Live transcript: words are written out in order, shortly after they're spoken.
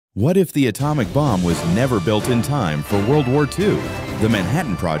What if the atomic bomb was never built in time for World War II? The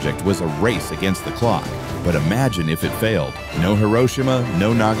Manhattan Project was a race against the clock, but imagine if it failed. No Hiroshima,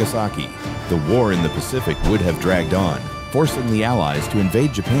 no Nagasaki. The war in the Pacific would have dragged on, forcing the Allies to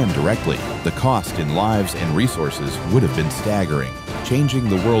invade Japan directly. The cost in lives and resources would have been staggering, changing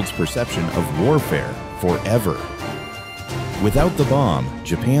the world's perception of warfare forever. Without the bomb,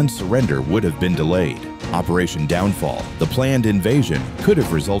 Japan's surrender would have been delayed. Operation Downfall, the planned invasion, could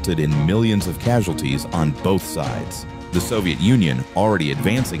have resulted in millions of casualties on both sides. The Soviet Union, already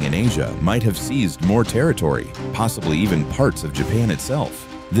advancing in Asia, might have seized more territory, possibly even parts of Japan itself.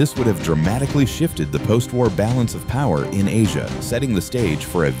 This would have dramatically shifted the post-war balance of power in Asia, setting the stage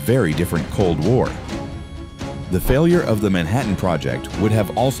for a very different Cold War. The failure of the Manhattan Project would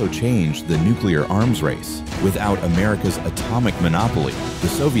have also changed the nuclear arms race. Without America's atomic monopoly, the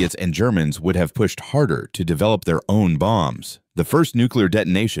Soviets and Germans would have pushed harder to develop their own bombs. The first nuclear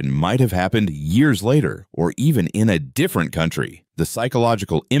detonation might have happened years later, or even in a different country. The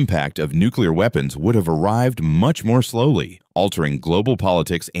psychological impact of nuclear weapons would have arrived much more slowly, altering global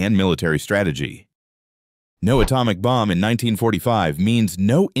politics and military strategy. No atomic bomb in 1945 means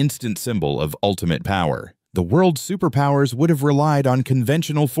no instant symbol of ultimate power. The world's superpowers would have relied on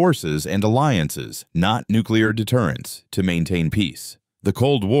conventional forces and alliances, not nuclear deterrence, to maintain peace. The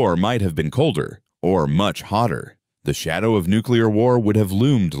Cold War might have been colder, or much hotter. The shadow of nuclear war would have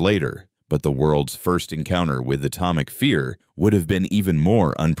loomed later, but the world's first encounter with atomic fear would have been even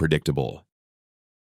more unpredictable.